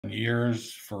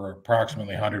years for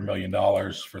approximately $100 million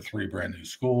for 3 brand new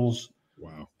schools.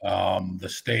 Wow. The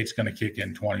state's going to kick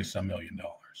in $20-some million.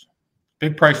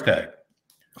 Big price tag.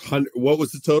 What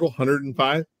was the total?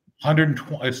 105?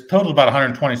 120. It's total about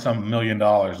 $120-some million.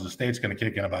 The state's going to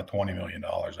kick in about $20 million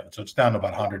of it. So it's down to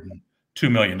about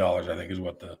 $102 million, I think, is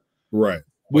what the right.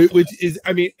 Which is,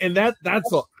 I mean, and that's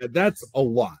a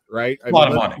lot, right? A lot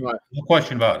of money. No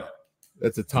question about it.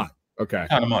 That's a ton. Okay. A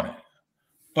ton of money.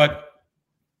 But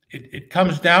it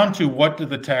comes down to, what do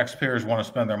the taxpayers want to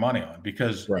spend their money on?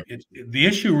 Because the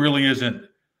issue really isn't,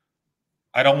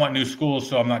 I don't want new schools,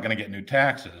 so I'm not going to get new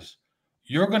taxes.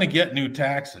 You're going to get new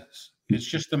taxes. It's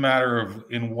just a matter of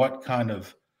in what kind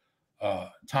of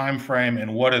time frame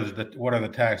and what are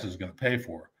the taxes going to pay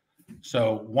for.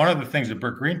 So one of the things that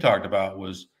Burt Green talked about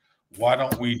was, why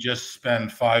don't we just spend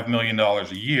 $5 million a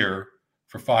year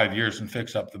for 5 years and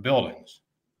fix up the buildings?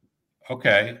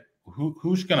 Okay,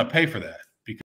 who's going to pay for that?